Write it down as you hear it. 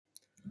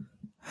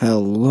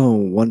Hello,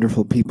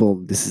 wonderful people.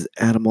 This is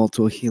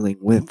Animalto Healing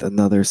with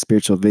another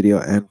spiritual video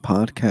and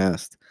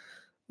podcast.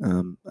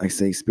 I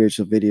say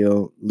spiritual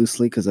video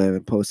loosely because I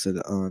haven't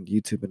posted on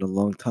YouTube in a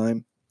long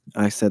time.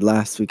 I said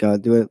last week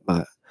I'd do it,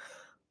 but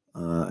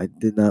I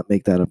did not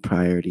make that a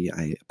priority.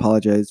 I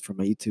apologize for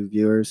my YouTube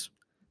viewers.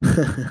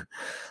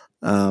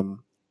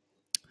 um,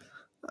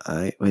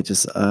 I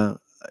just I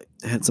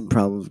had some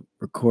problems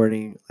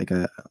recording.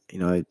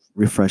 I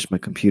refreshed my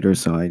computer,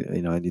 so I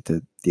need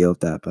to deal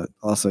with that. But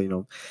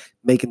also,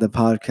 making the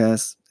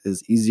podcast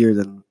is easier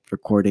than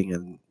recording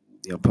and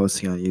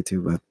posting on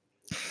YouTube.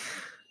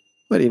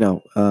 But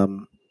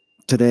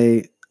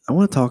today I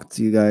want to talk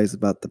to you guys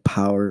about the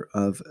power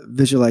of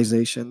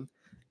visualization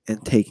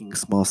and taking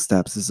small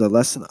steps. This is a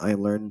lesson I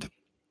learned.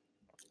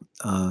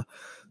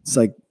 It's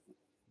like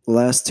the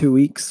last 2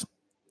 weeks.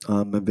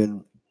 I've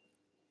been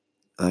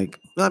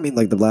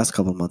the last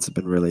couple of months have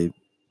been really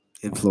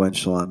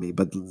influential on me,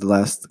 but the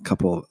last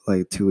couple,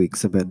 like 2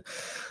 weeks, have been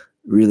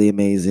really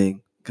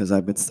amazing because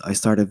I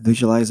started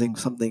visualizing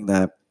something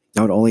that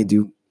I would only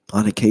do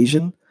on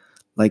occasion,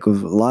 like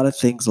with a lot of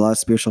things, a lot of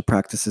spiritual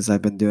practices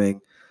I've been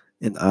doing,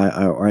 and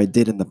I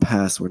did in the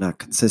past were not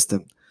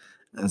consistent.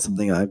 And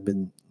something I've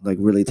been like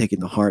really taking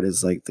to heart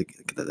is like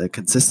the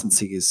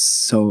consistency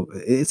is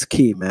it's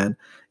key, man.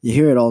 You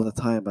hear it all the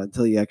time, but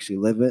until you actually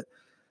live it,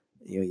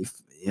 you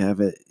have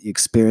it, you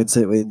experience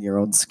it in your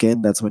own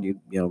skin. That's when you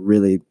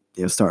really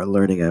start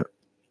learning it.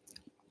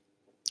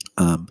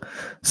 Um,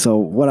 so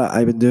what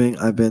I've been doing,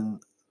 I've been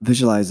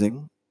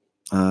visualizing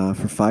for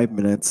 5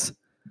 minutes,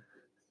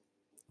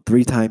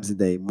 3 times a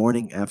day,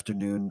 morning,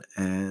 afternoon,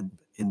 and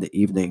in the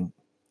evening.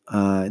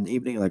 In the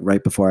evening, like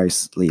right before I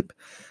sleep.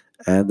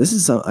 And this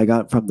is I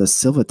got from the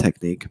Silva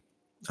technique.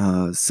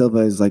 Silva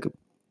is like a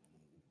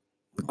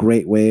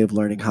great way of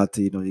learning how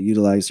to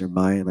utilize your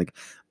mind, like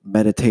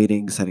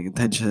meditating, setting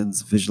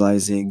intentions,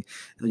 visualizing,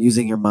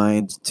 using your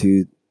mind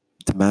to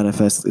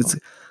manifest. It's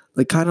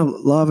like kind of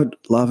law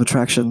of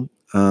attraction,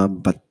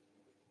 but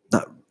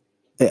not.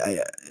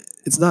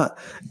 It's not,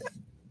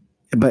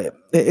 but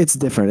it's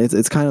different.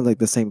 It's kind of like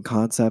the same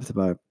concept,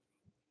 but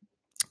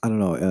I don't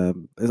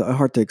know. It's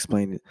hard to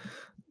explain it.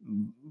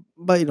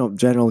 But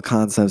general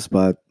concepts.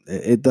 But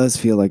it does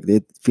feel like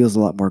it feels a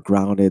lot more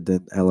grounded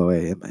than LOA,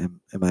 in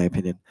my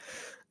opinion.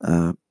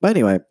 But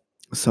anyway,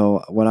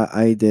 so what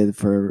I did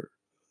for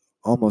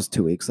almost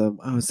 2 weeks, I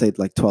would say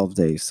like 12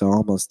 days, so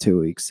almost 2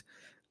 weeks,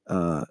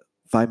 uh,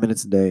 5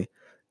 minutes a day.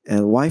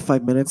 And why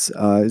 5 minutes?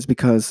 Is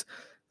because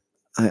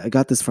I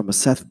got this from a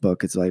Seth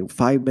book. It's like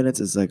 5 minutes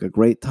is like a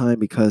great time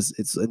because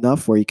it's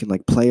enough where you can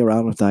like play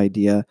around with the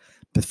idea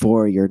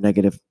before your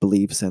negative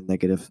beliefs and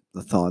negative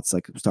thoughts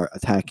like start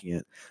attacking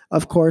it.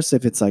 Of course,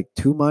 if it's like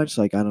too much,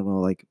 like I don't know,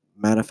 like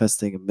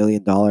manifesting $1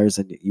 million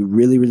and you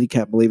really, really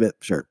can't believe it,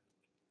 sure.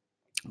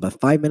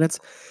 But 5 minutes,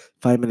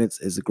 5 minutes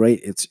is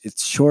great.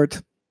 It's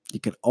short. You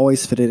can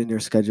always fit it in your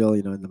schedule.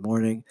 In the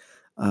morning.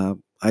 I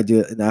do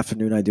it in the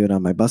afternoon. I do it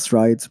on my bus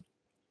rides.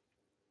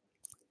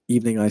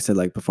 Evening, I said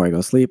like before I go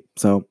to sleep.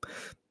 So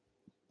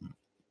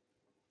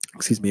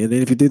excuse me. And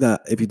then if you do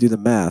the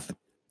math,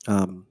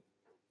 um,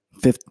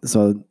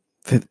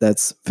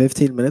 that's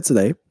 15 minutes a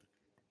day.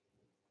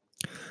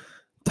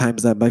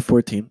 Times that by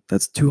 14.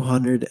 That's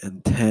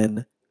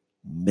 210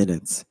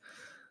 minutes,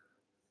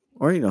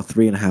 or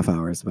 3.5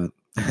 hours, but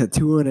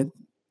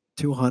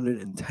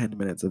 210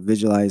 minutes of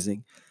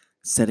visualizing,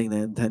 setting the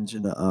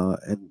intention,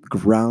 and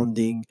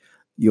grounding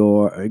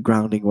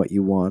what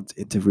you want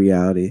into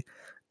reality.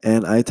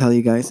 And I tell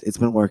you guys, it's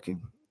been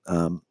working.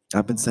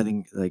 I've been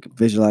setting like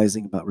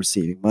visualizing about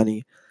receiving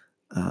money,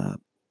 uh,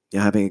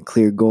 having a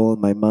clear goal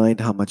in my mind,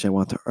 how much I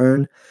want to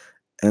earn,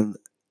 and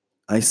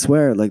I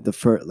swear, like the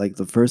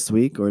first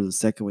week or the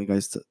second week,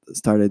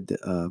 started.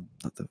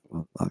 Not the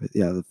well,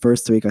 yeah, the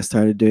first week I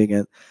started doing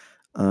it.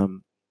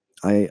 Um,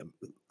 I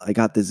I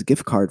got this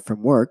gift card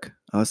from work.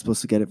 I was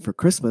supposed to get it for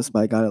Christmas, but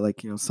I got it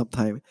like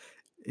sometime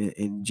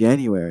in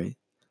January.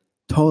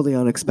 Totally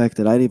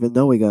unexpected. I didn't even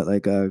know we got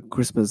like a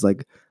Christmas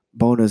like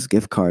bonus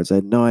gift cards. I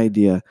had no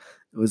idea.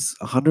 It was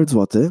 100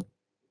 zloty,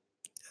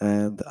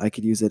 and I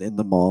could use it in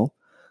the mall.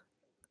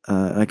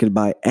 I could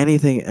buy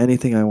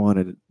anything I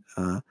wanted.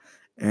 Uh,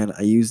 and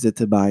I used it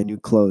to buy new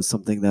clothes,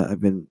 something that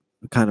I've been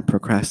kind of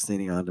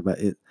procrastinating on. But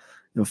it,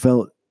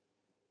 felt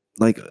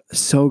like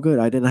so good.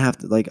 I didn't have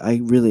to like. I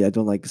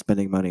don't like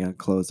spending money on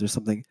clothes. There's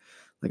something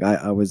like I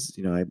always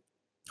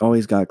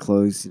got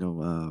clothes.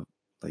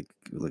 Like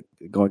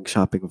going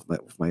shopping with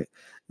my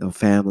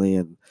family,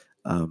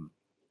 um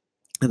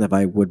and if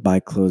I would buy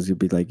clothes, it'd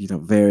be like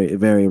very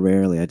very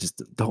rarely. I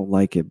just don't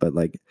like it. But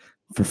like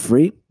for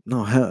free,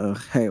 no,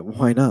 hey,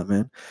 why not,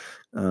 man?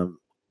 Um,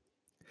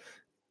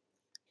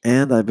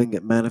 and I've been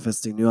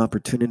manifesting new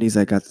opportunities.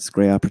 I got this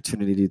great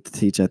opportunity to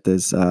teach at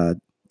this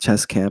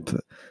chess camp.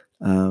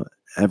 Uh,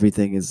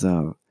 Everything is,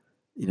 you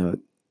know,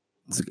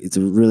 it's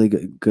a really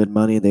good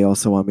money. They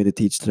also want me to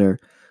teach their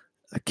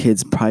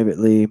kids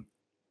privately.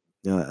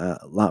 A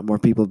lot more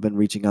people have been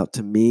reaching out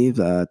to me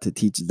to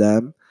teach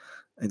them,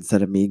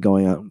 instead of me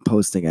going out and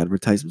posting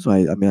advertisements. So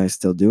I mean, I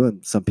still do,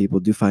 and some people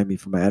do find me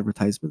for my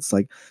advertisements.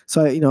 Like,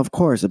 so of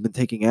course, I've been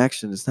taking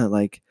action. It's not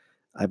like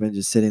I've been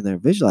just sitting there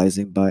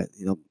visualizing, but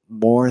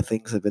more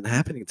things have been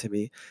happening to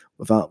me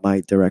without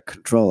my direct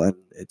control, and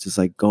it's just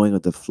like going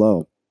with the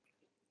flow.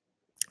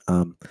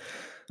 Um,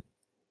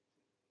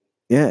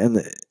 yeah,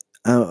 and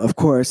of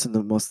course, and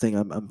the most thing,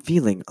 I'm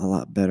feeling a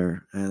lot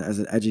better, and as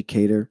an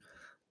educator,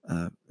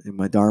 in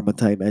my Dharma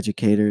type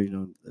educator,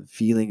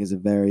 feeling is a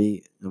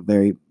very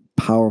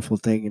powerful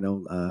thing.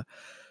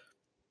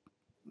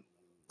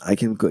 I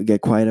can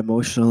get quite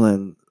emotional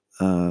and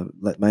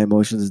let my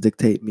emotions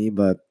dictate me,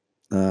 but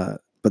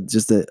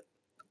just the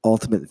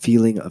ultimate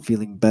feeling of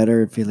feeling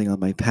better, feeling on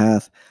my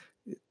path,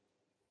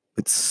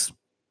 it's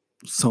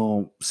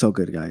so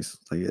good, guys.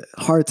 Like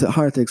hard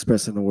to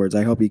express in the words.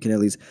 I hope you can at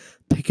least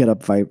pick it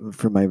up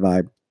for my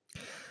vibe.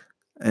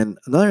 And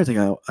another thing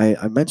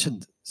I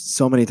mentioned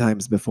so many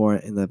times before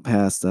in the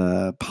past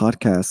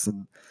podcasts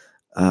and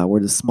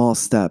were the small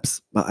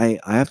steps. But I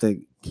have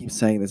to keep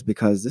saying this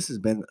because this has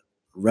been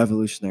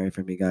revolutionary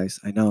for me, guys.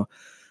 I know,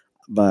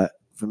 but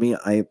for me,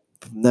 I've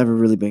never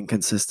really been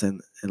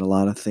consistent in a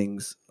lot of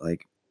things.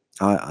 Like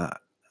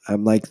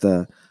I'm like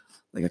a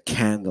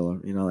candle,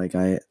 like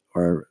I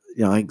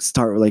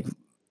start like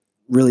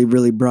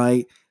really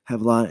bright,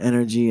 have a lot of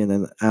energy, and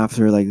then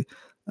after like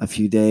a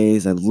few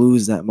days, I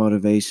lose that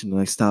motivation and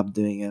I stop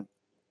doing it.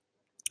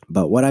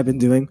 But what I've been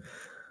doing,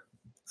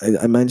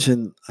 I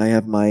mentioned I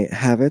have my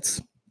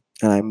habits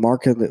and I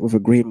mark it with a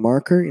green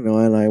marker,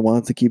 and I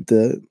want to keep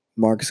the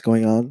marks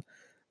going on.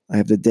 I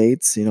have the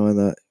dates, in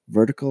the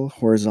vertical,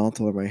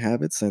 horizontal are my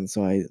habits. And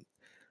so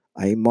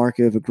I mark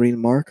it with a green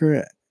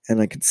marker. And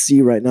I can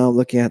see right now,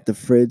 looking at the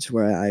fridge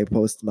where I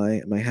post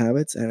my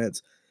habits, and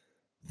it's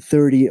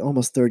 30,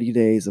 almost 30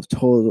 days of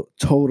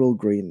total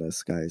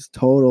greenness, guys.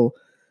 Total,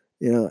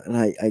 and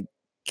I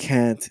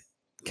can't,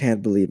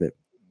 can't believe it.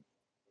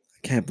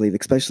 I can't believe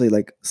it. Especially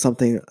like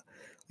something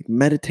like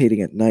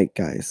meditating at night,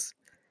 guys.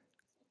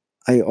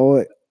 I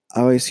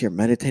always hear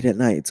meditate at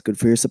night. It's good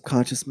for your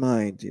subconscious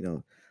mind,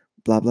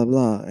 blah blah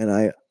blah.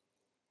 And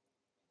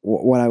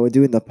what I would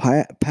do in the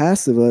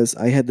passive was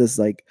I had this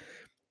like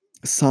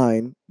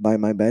sign by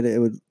my bed. It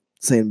would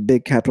say in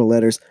big capital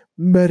letters,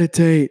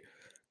 "Meditate,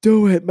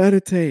 do it,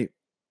 meditate."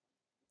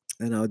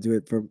 And I would do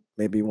it for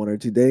maybe 1 or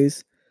 2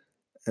 days,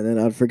 and then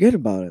I'd forget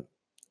about it.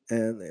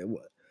 And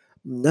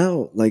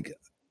now, like,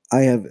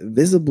 I have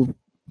visible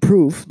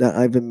proof that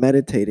I've been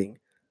meditating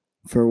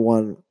for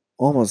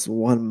almost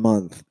 1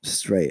 month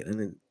straight,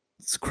 and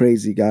it's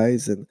crazy,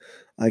 guys. And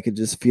I could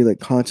just feel it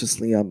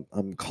consciously.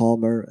 I'm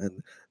calmer,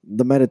 and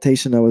the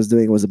meditation I was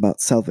doing was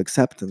about self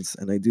acceptance,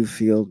 and I do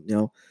feel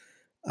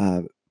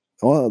uh,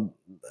 well,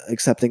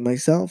 accepting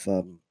myself.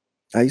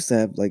 I used to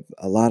have like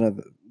a lot of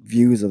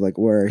views of like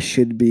where I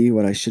should be,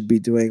 what I should be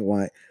doing,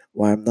 why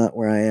I'm not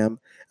where I am.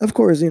 Of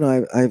course,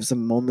 I have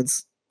some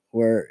moments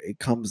where it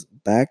comes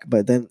back,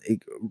 but then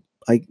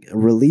I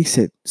release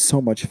it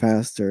so much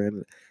faster,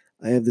 and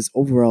I have this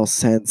overall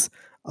sense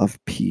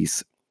of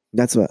peace.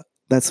 That's what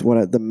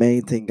the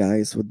main thing,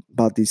 guys,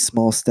 about these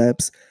small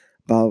steps,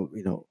 about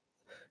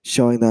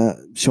showing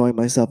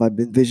myself I've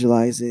been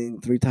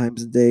visualizing 3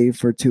 times a day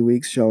for 2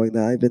 weeks, showing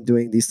that I've been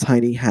doing these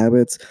tiny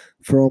habits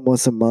for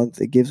almost a month.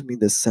 It gives me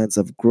this sense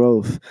of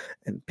growth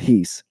and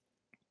peace.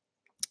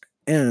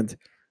 And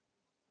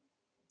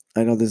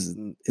I know this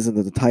isn't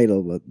the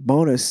title, but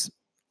bonus,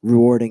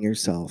 rewarding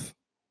yourself.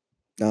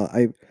 Now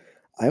I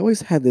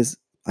always had this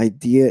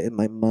idea in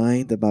my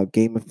mind about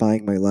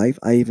gamifying my life.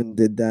 I even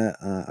did that,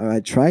 or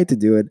I tried to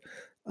do it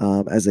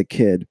as a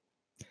kid.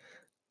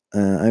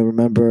 I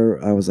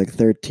remember I was like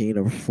 13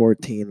 or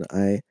 14.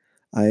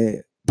 I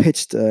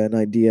pitched an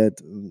idea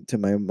to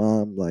my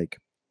mom, like,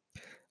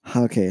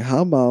 okay,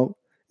 how about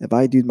if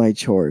I do my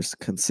chores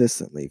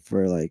consistently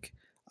for like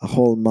a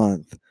whole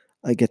month,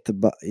 I get to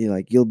buy,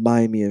 like, you'll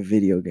buy me a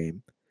video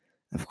game.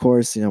 Of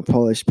course,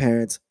 Polish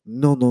parents,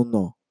 no, no,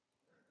 no,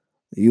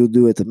 you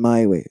do it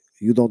my way.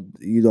 You don't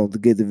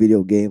get the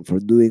video game for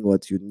doing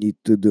what you need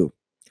to do.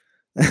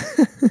 I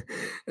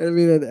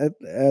mean,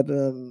 at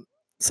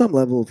some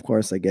level, of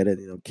course, I get it.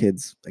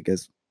 Kids, I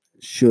guess,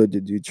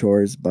 should do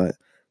chores, but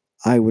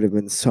I would have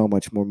been so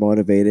much more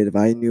motivated if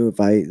I knew, if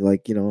I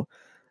like,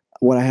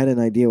 what I had an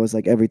idea was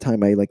like every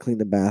time I like clean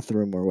the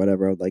bathroom or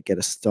whatever, I would like get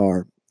a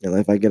star.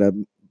 If I get a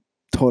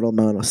total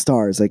amount of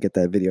stars, I get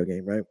that video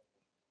game, right?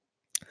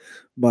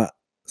 But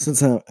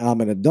since I'm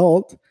an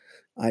adult,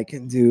 I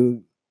can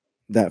do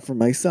that for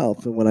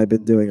myself. And what I've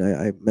been doing,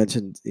 I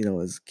mentioned,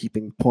 is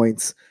keeping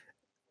points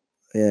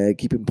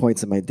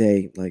in my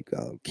day. Like,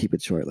 I'll keep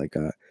it short. Like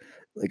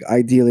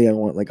ideally, I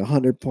want like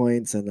 100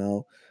 points, and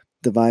I'll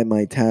divide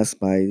my task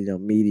by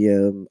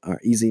medium or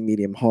easy,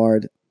 medium,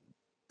 hard.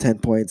 10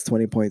 points,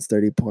 20 points,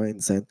 30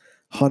 points, and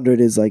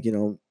 100 is like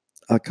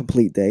a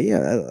complete day.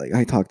 Yeah,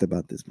 I talked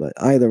about this, but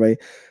either way,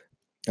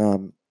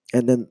 and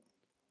then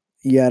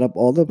you add up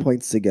all the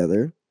points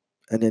together,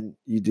 and then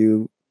you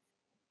do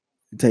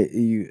take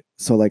you.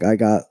 So like I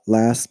got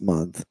last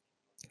month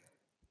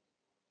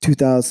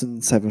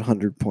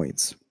 2,700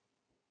 points.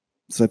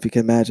 So if you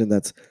can imagine,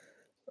 that's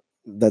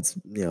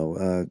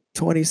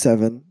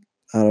 27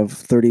 out of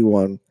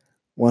 31,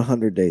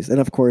 100 days, and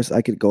of course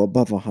I could go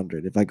above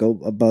 100 if I go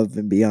above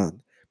and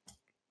beyond.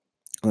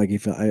 Like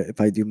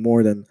if I do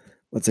more than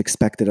what's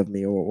expected of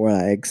me, or what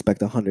I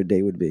expect 100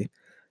 day would be.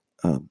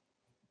 Um,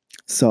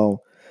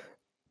 so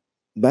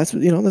that's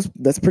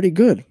that's pretty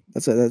good.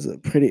 That's a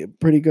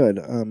pretty good.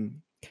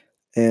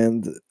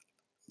 And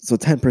so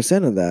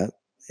 10% of that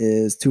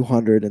is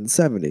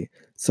 270.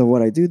 So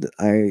what I do,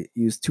 I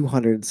use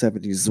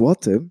 270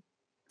 zloty.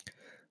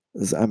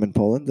 As I'm in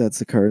Poland. That's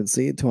the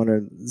currency.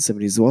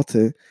 270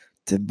 zloty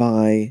to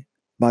buy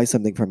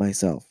something for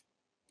myself,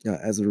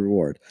 as a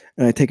reward,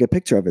 and I take a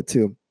picture of it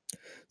too.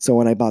 So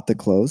when I bought the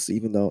clothes,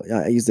 even though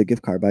I used a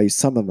gift card, but I used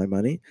some of my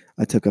money,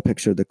 I took a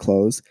picture of the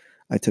clothes.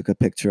 I took a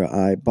picture.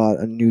 I bought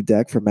a new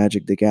deck for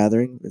Magic the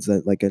Gathering. It's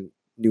like a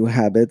new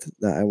habit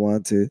that I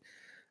want to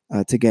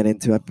get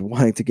into. I've been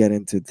wanting to get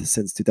into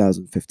since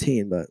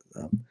 2015, but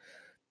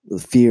the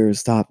fear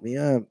stopped me.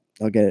 I'll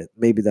get it.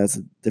 Maybe that's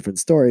a different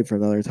story for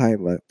another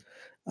time. But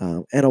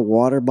and a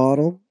water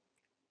bottle.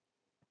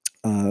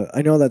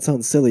 I know that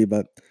sounds silly,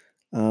 but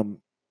um,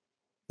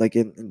 like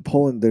in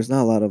Poland, there's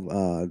not a lot of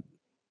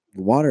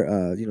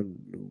water,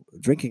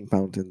 drinking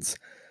fountains,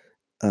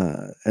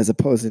 as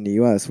opposed in the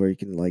U.S. where you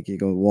can, like, you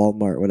go to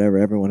Walmart, whatever,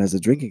 everyone has a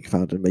drinking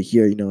fountain. But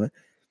here,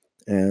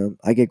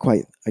 I get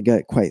quite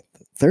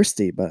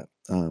thirsty, but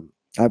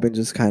I've been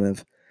just kind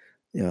of,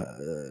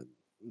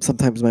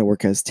 sometimes my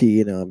work has tea,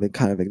 I've been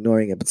kind of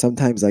ignoring it, but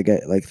sometimes I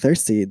get like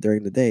thirsty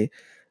during the day,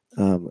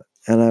 and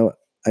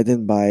I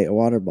didn't buy a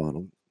water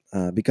bottle,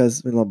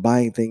 because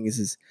buying things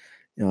is,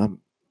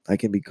 I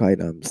can be quite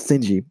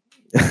stingy.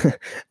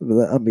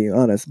 I'm being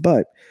honest,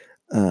 but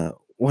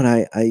when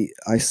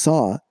I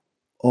saw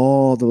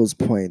all those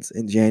points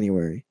in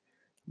January,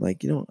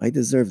 like, I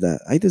deserve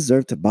that. I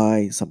deserve to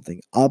buy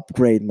something,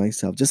 upgrade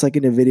myself, just like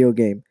in a video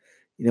game.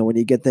 When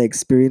you get the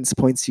experience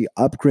points, you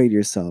upgrade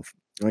yourself.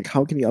 Like,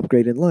 how can you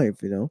upgrade in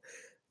life?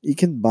 You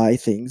can buy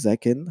things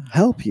that can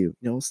help you.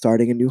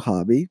 Starting a new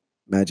hobby,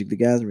 Magic the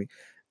Gathering,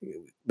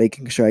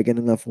 making sure I get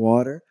enough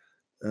water,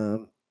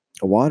 um,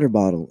 a water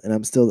bottle, and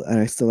I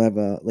still have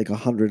like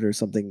 100 or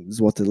something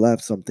zloty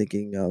left. So I'm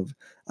thinking of,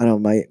 I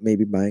don't know,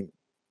 maybe buying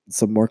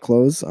some more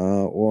clothes,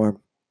 or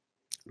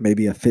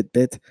maybe a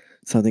Fitbit,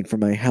 something for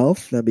my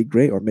health. That'd be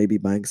great. Or maybe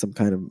buying some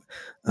kind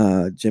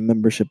of gym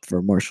membership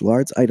for martial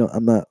arts.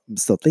 I'm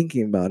still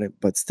thinking about it,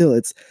 but still,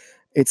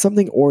 it's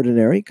something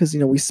ordinary, because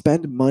we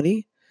spend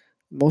money.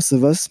 Most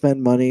of us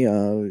spend money,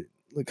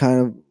 kind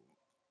of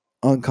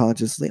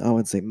unconsciously. I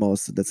wouldn't say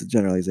most. That's a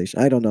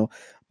generalization. I don't know,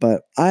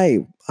 but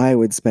I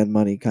would spend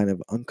money kind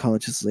of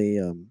unconsciously.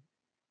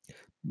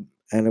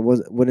 And it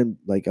was wouldn't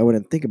like I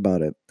wouldn't think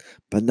about it.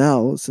 But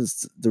now,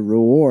 since the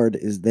reward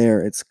is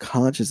there, it's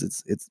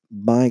conscious. It's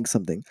buying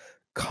something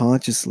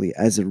consciously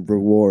as a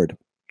reward.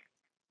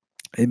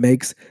 It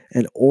makes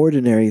an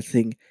ordinary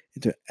thing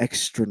into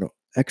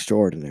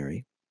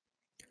extraordinary,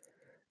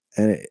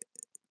 and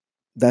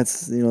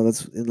that's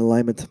in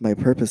alignment to my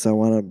purpose. I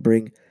want to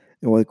bring,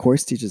 what the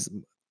course teaches,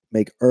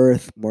 make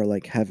Earth more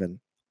like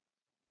heaven.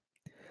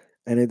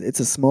 And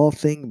it's a small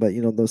thing, but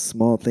those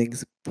small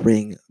things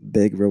bring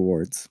big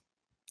rewards.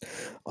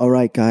 All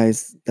right,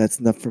 guys, that's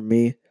enough for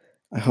me.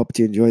 I hope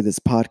you enjoy this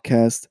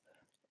podcast.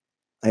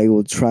 I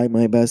will try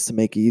my best to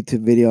make a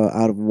YouTube video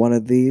out of one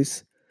of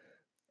these.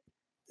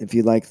 If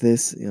you like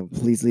this,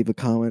 please leave a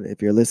comment.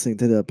 If you're listening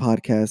to the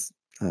podcast,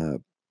 uh,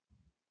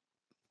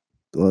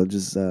 well,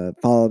 just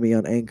follow me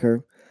on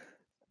Anchor.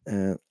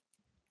 Uh,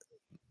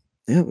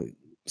 yeah,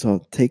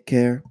 so take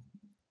care,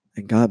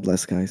 and God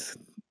bless, guys.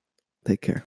 Take care.